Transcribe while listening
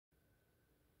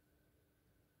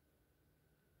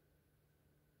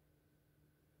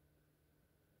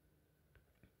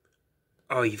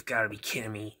Oh, you've got to be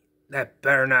kidding me. That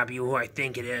better not be who I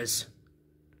think it is.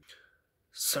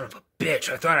 Son of a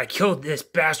bitch, I thought I killed this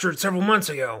bastard several months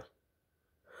ago.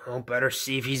 I'll better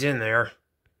see if he's in there.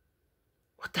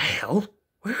 What the hell?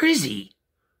 Where is he?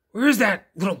 Where is that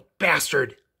little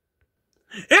bastard?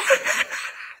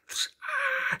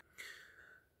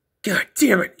 God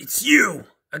damn it, it's you!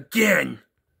 Again!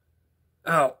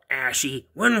 Oh, Ashy,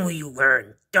 when will you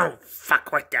learn? Don't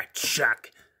fuck with that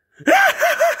Chuck.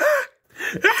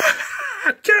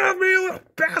 Get off me, you little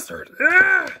bastard!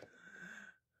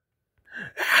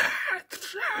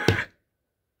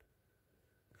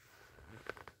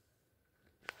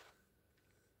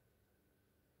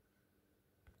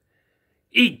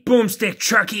 Eat boomstick,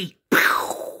 Chucky!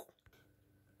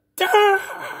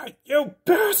 Ah, you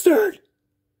bastard!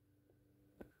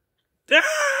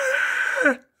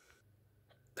 Ah!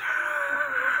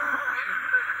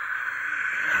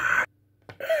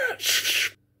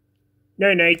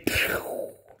 Night night.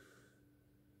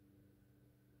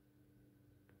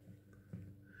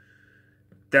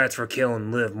 That's for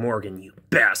killing Liv Morgan, you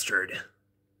bastard.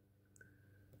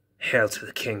 Hail to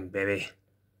the king, baby.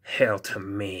 Hail to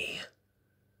me.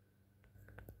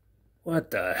 What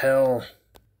the hell?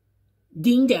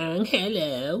 Ding dong,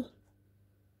 hello.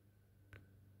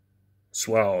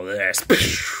 Swallow this.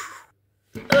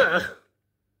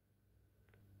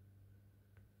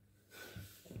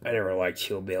 I never liked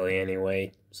Hillbilly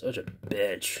anyway. Such a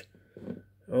bitch.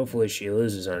 Hopefully she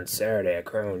loses on Saturday at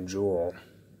Crown Jewel.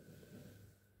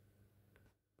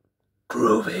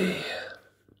 Groovy.